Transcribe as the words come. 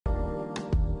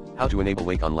How to enable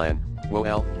Wake on LAN,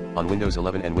 WoL, on Windows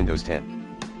 11 and Windows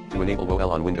 10. To enable WoL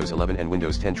on Windows 11 and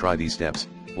Windows 10, try these steps.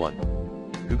 1.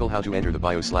 Google how to enter the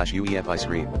BIOS/UEFI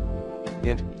screen.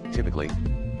 Hint, typically.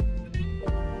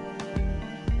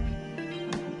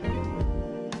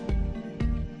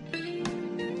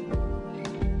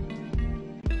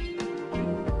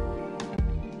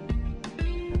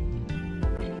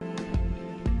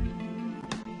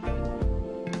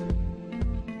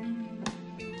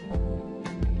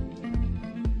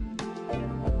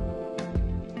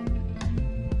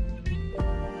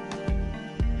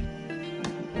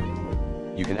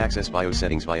 You can access BIOS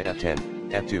settings via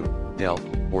F10, F2, Del,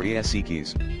 or ESC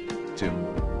keys. 2.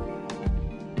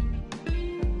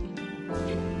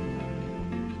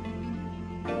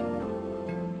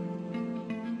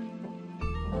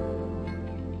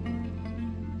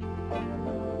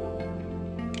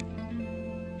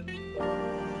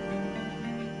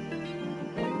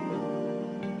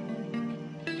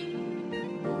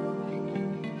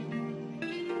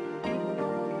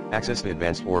 Access the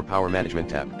Advanced or Power Management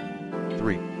tab.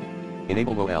 3.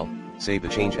 Enable WoL, save the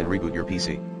change and reboot your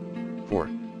PC. 4.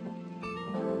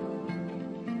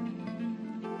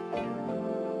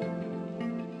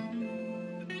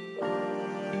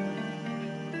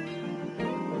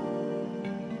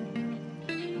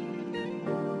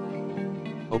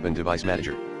 Open Device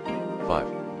Manager. 5.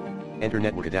 Enter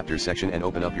Network Adapters section and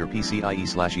open up your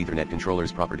PCIe/Ethernet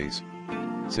controller's properties.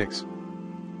 6.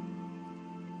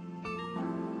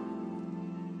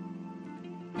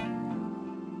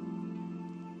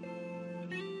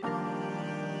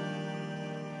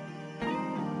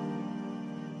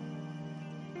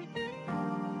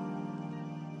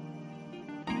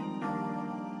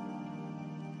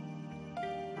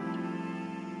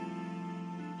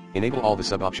 Enable all the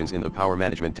sub-options in the Power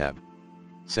Management tab.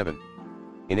 7.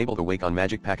 Enable the Wake on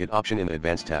Magic Packet option in the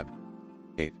Advanced tab.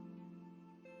 8.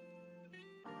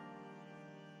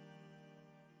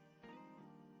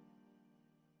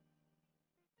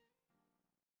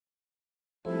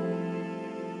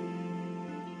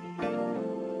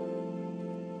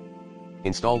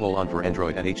 Install WoL for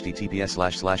Android at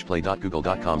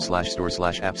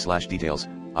https://play.google.com/store/app/details,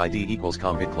 ID =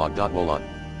 com/bitclog.wolon.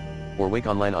 Or Wake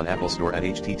Online on Apple Store at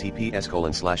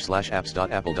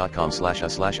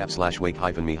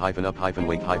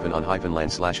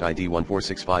https://apps.apple.com/a/app/wake-me-up-wake-on-lan/ID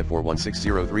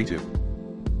 14654160032.